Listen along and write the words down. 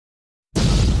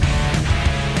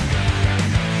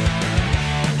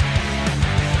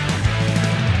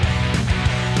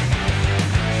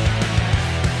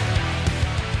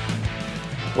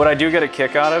What I do get a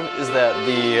kick out of is that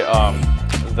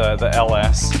the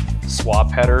LS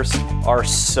swap headers are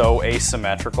so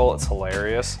asymmetrical, it's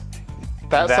hilarious.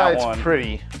 That side's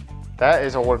pretty. That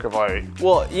is a work of art.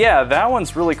 Well, yeah, that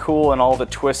one's really cool and all the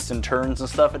twists and turns and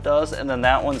stuff it does, and then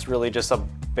that one's really just a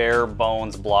bare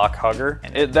bones block hugger.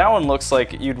 That one looks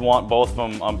like you'd want both of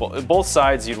them on both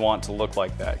sides. You'd want to look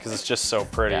like that because it's just so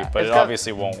pretty, yeah, but it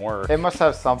obviously won't work. It must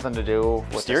have something to do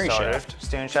with steering the starter. shaft.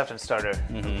 Steering shaft and starter,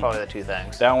 probably the two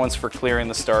things. That one's for clearing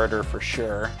the starter for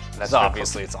sure. That's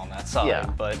obviously it's on that side, yeah.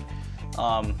 But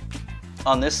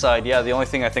on this side, yeah, the only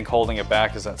thing I think holding it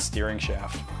back is that steering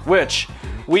shaft, which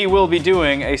we will be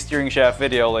doing a steering shaft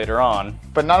video later on.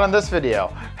 But not on this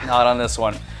video. Not on this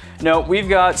one. No, we've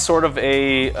got sort of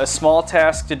a small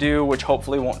task to do, which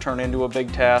hopefully won't turn into a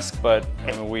big task, but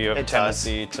I mean, we have a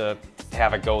tendency to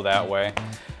have it go that way.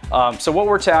 So what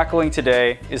we're tackling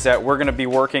today is that we're gonna be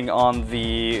working on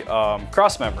the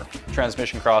Crossmember,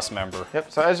 transmission Crossmember.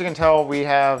 Yep, so as you can tell, we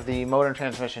have the motor and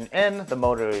transmission in, the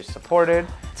motor is supported.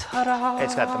 Ta-da!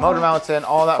 It's got the motor mounts in,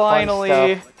 all that fun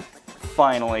stuff.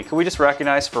 Finally, can we just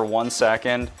recognize for 1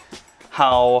 second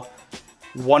how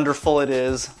wonderful it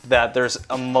is that there's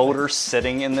a motor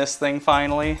sitting in this thing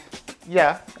finally?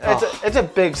 Yeah, it's a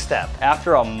big step.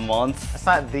 After a month. It's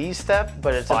not the step,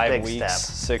 but it's a big step. 5 weeks,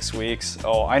 6 weeks.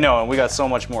 Oh, I know, and we got so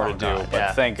much more to do,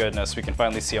 but thank goodness we can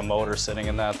finally see a motor sitting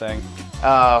in that thing.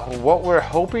 What we're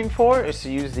hoping for is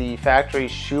to use the factory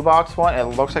shoebox one. It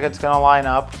looks like it's gonna line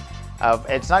up.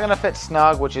 It's not gonna fit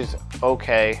snug, which is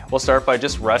okay. We'll start by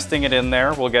just resting it in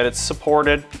there. We'll get it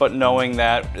supported, but knowing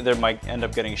that there might end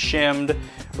up getting shimmed,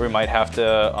 or we might have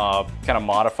to kind of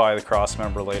modify the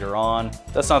Crossmember later on.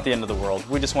 That's not the end of the world.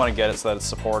 We just want to get it so that it's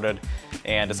supported,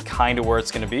 and it's kind of where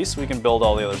it's gonna be, so we can build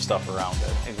all the other stuff around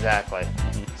it. Exactly.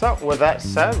 So with that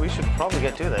said, we should probably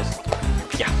get to this.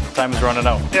 Yeah, time is running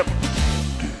out. Yep.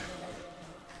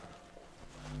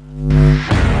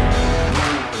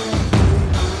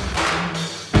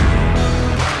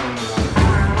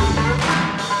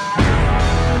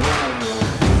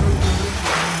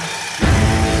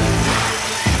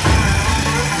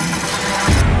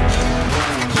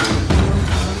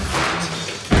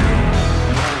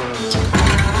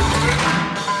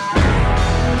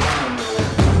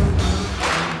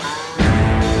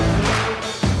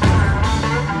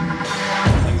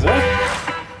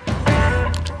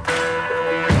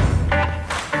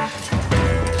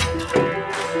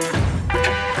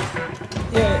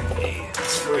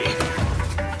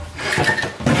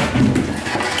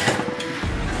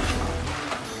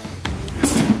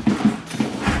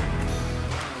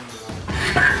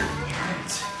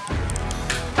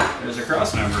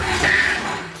 Crossmember.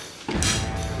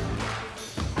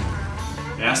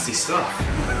 Nasty stuff.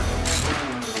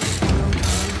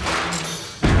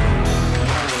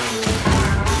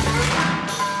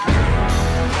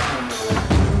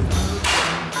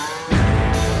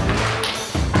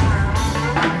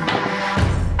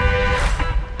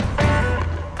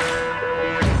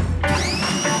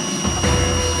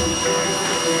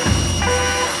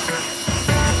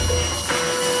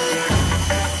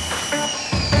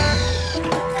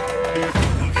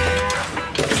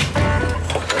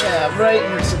 Right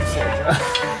into the floor.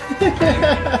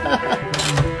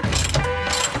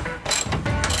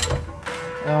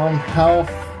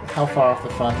 How far off the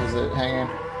front is it hanging?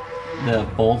 The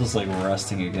bolt is like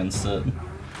resting against it,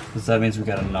 because that means we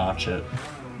gotta notch it.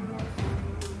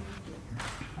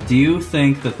 Do you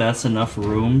think that that's enough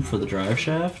room for the drive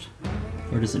shaft,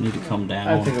 or does it need to come down?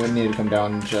 I think it would need to come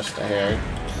down just a hair.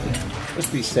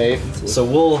 Just be safe. So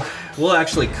we'll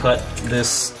actually cut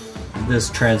this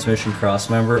transmission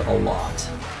Crossmember a lot,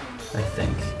 I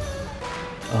think.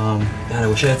 God, I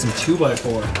wish I had some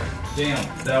 2x4.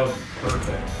 Damn, that would be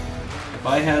perfect. If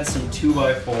I had some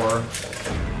 2x4.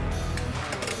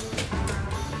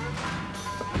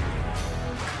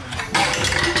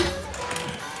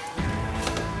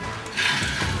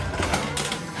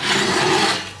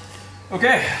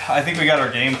 Okay, I think we got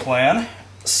our game plan.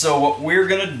 So what we're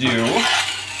gonna do,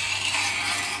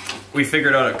 we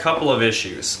figured out a couple of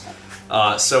issues.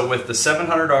 So with the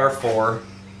 700R4,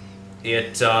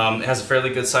 it has a fairly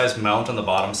good sized mount on the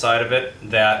bottom side of it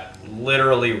that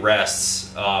literally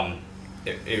rests.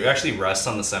 It actually rests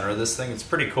on the center of this thing. It's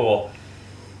pretty cool.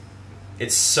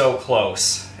 It's so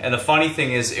close. And the funny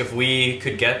thing is, if we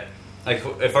could get, like,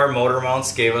 if our motor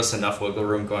mounts gave us enough wiggle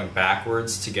room going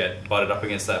backwards to get butted up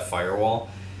against that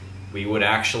firewall, we would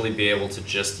actually be able to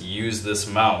just use this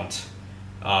mount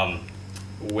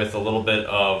with a little bit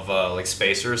of like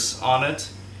spacers on it,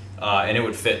 and it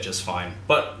would fit just fine.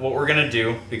 But what we're gonna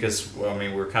do, because, well, I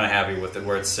mean, we're kind of happy with it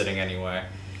where it's sitting anyway,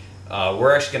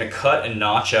 we're actually going to cut and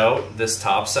notch out this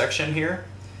top section here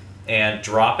and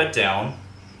drop it down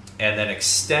and then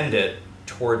extend it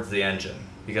towards the engine,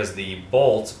 because the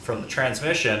bolt from the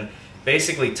transmission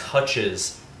basically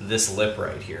touches this lip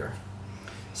right here.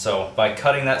 So by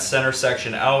cutting that center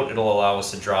section out, it'll allow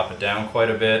us to drop it down quite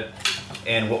a bit.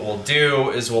 And what we'll do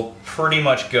is we'll pretty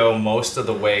much go most of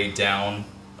the way down.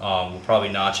 We'll probably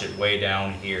notch it way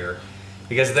down here,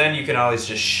 because then you can always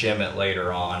just shim it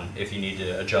later on if you need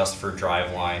to adjust for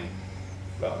driveline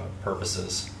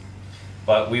purposes.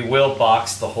 But we will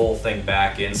box the whole thing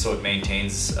back in so it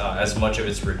maintains as much of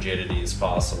its rigidity as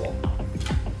possible.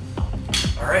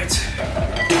 All right,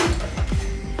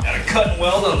 gotta cut and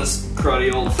weld on this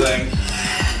cruddy old thing.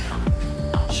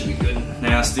 Should be good and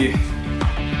nasty.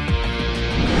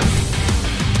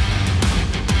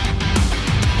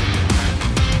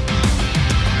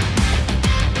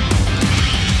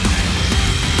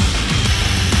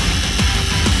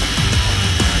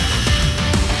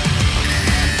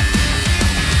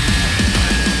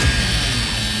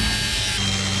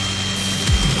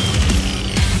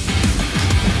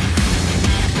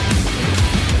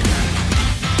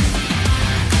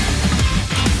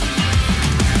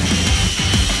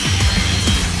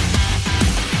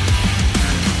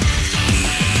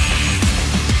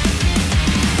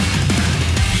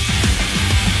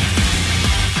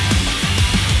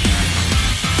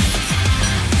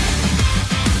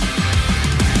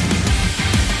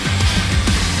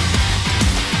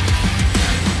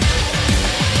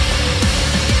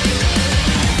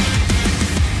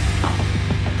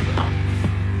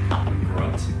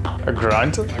 A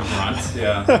grunt? A grunt,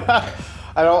 yeah.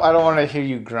 I don't want to hear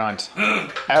you grunt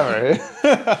ever.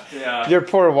 Yeah. Your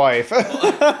poor wife.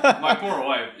 My poor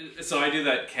wife. So I do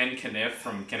that Ken Kniff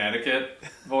from Connecticut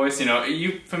voice. You know, are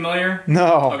you familiar?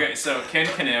 No. Okay, so Ken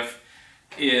Kniff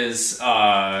is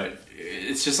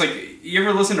it's just like, you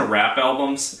ever listen to rap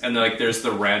albums and like there's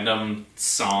the random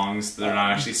songs that are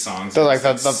not actually songs. They're like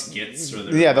the skits, or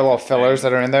the little fillers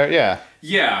that are in there. Yeah.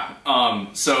 Yeah.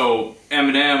 So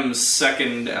Eminem's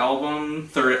second album,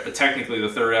 technically the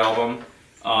third album,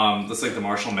 that's like the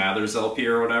Marshall Mathers LP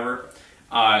or whatever.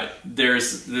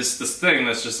 There's this thing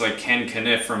that's just like Ken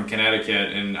Kniff from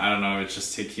Connecticut, and I don't know, it's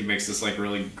just he makes this like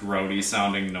really grody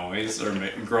sounding noise or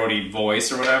grody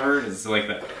voice or whatever. It's like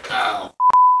that. Oh.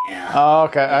 Yeah. Oh,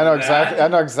 okay. I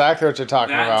know exactly what you're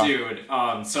talking about. That dude.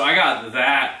 So I got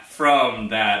that from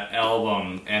that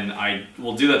album, and I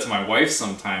will do that to my wife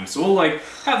sometimes. So we'll like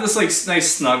have this like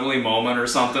nice snuggly moment or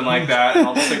something like that, and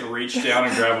I'll just like reach down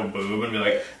and grab a boob and be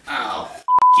like, oh,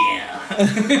 yeah.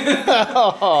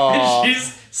 And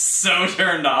she's so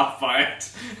turned off by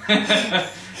it.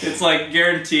 It's like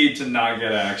guaranteed to not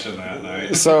get action that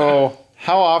night. So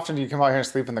how often do you come out here and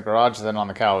sleep in the garage then on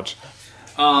the couch?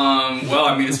 Well,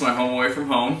 I mean, it's my home away from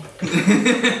home.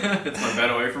 It's my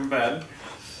bed away from bed.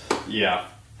 Yeah.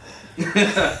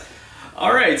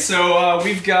 All right, so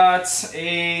we've got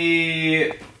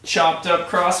a chopped up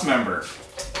Crossmember.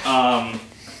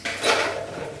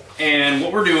 And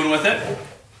what we're doing with it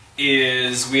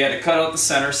is we had to cut out the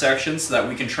center section so that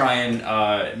we can try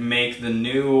and make the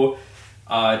new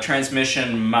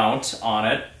transmission mount on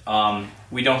it.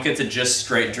 We don't get to just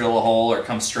straight drill a hole or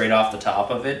come straight off the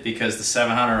top of it, because the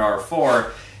 700R4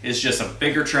 is just a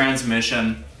bigger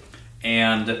transmission,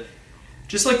 and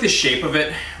just like the shape of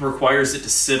it requires it to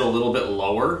sit a little bit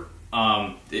lower.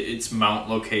 Its mount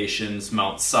locations,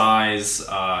 mount size,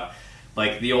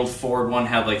 like the old Ford one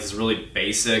had like this really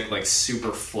basic, like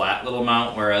super flat little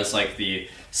mount, whereas like the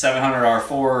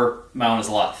 700R4 mount is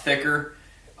a lot thicker.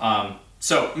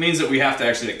 So it means that we have to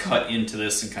actually cut into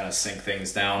this and kind of sink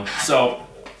things down. So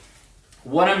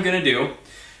what I'm going to do,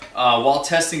 while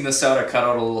testing this out, I cut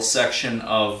out a little section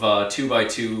of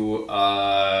 2x2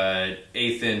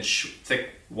 1/8 inch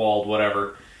thick walled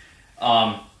whatever.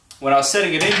 When I was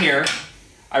setting it in here,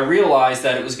 I realized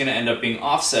that it was going to end up being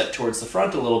offset towards the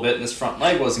front a little bit, and this front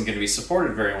leg wasn't going to be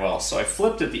supported very well. So I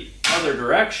flipped it the other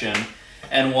direction,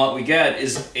 and what we get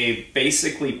is a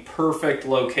basically perfect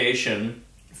location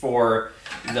for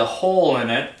the hole in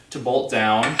it to bolt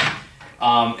down.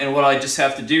 And what I just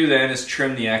have to do then is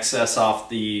trim the excess off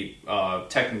the,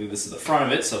 technically this is the front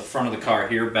of it, so front of the car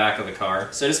here, back of the car.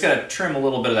 So I just got to trim a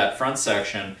little bit of that front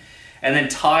section and then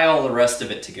tie all the rest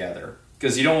of it together,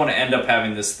 because you don't want to end up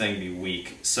having this thing be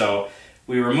weak. So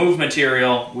we remove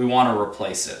material, we want to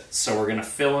replace it. So we're going to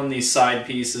fill in these side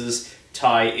pieces,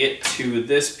 tie it to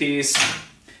this piece,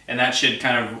 and that should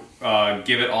kind of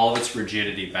give it all of its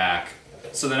rigidity back.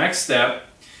 So the next step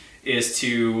is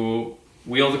to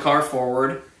wheel the car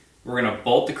forward, We're going to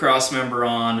bolt the cross member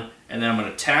on, and then I'm going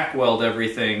to tack weld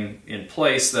everything in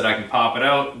place so that I can pop it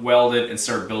out, weld it, and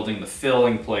start building the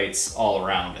filling plates all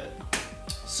around it.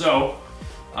 So,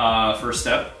 first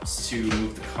step is to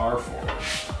move the car forward.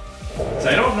 So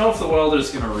I don't know if the welder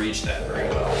is going to reach that very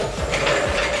well.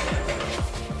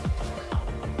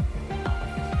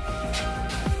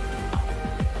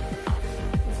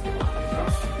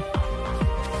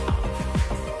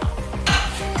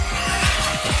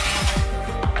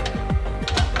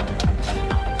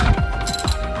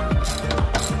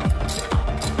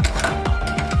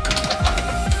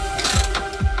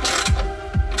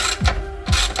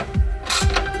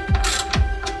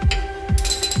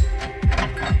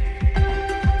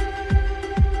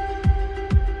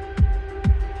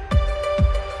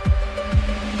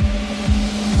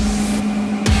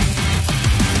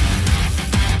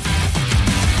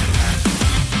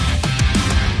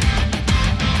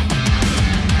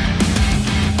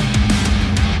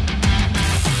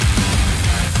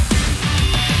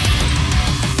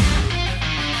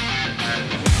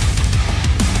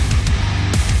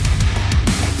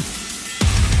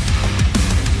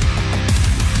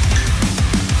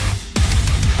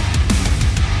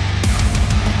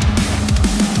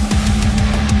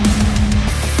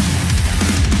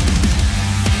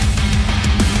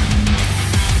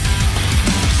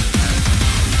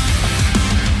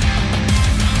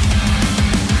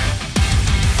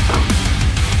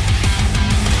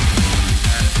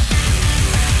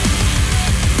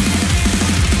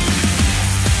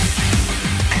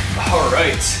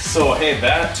 So hey,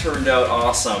 that turned out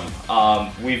awesome.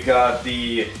 We've got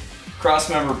the cross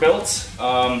member built.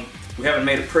 We haven't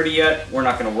made it pretty yet. We're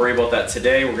not going to worry about that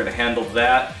today. We're going to handle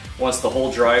that once the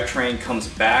whole drivetrain comes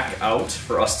back out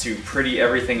for us to pretty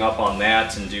everything up on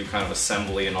that and do kind of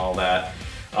assembly and all that.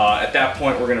 At that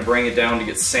point, we're going to bring it down to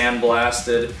get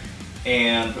sandblasted,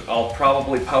 and I'll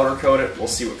probably powder coat it. We'll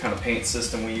see what kind of paint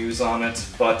system we use on it.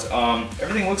 But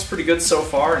everything looks pretty good so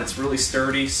far, and it's really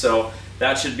sturdy, so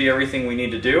that should be everything we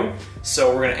need to do. So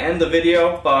we're going to end the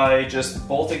video by just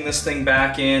bolting this thing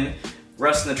back in,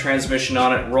 resting the transmission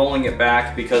on it, rolling it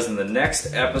back, because in the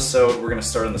next episode we're going to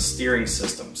start on the steering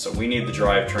system. So we need the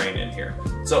drivetrain in here.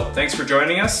 So thanks for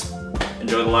joining us.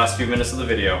 Enjoy the last few minutes of the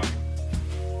video.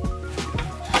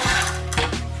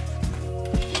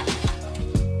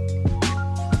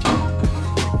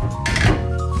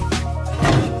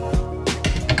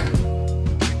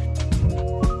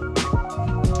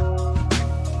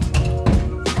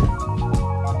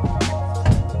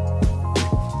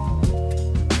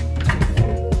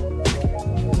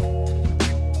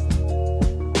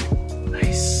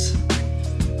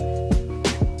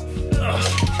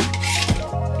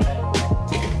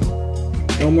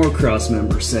 No more cross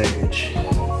member savage.